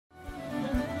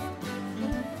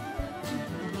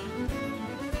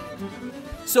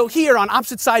So here on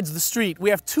opposite sides of the street, we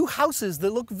have two houses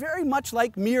that look very much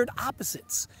like mirrored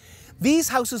opposites. These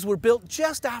houses were built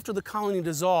just after the colony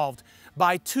dissolved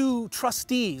by two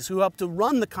trustees who helped to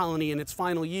run the colony in its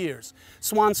final years,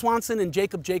 Swanson and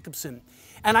Jacobson.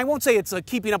 And I won't say it's a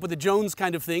keeping up with the Jones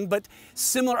kind of thing, but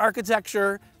similar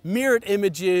architecture, mirrored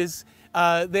images.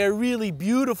 They're really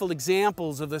beautiful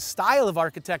examples of the style of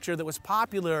architecture that was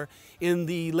popular in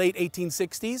the late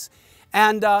 1860s.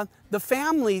 And the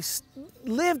family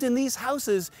lived in these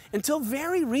houses until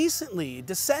very recently.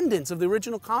 Descendants of the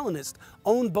original colonists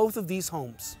owned both of these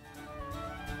homes.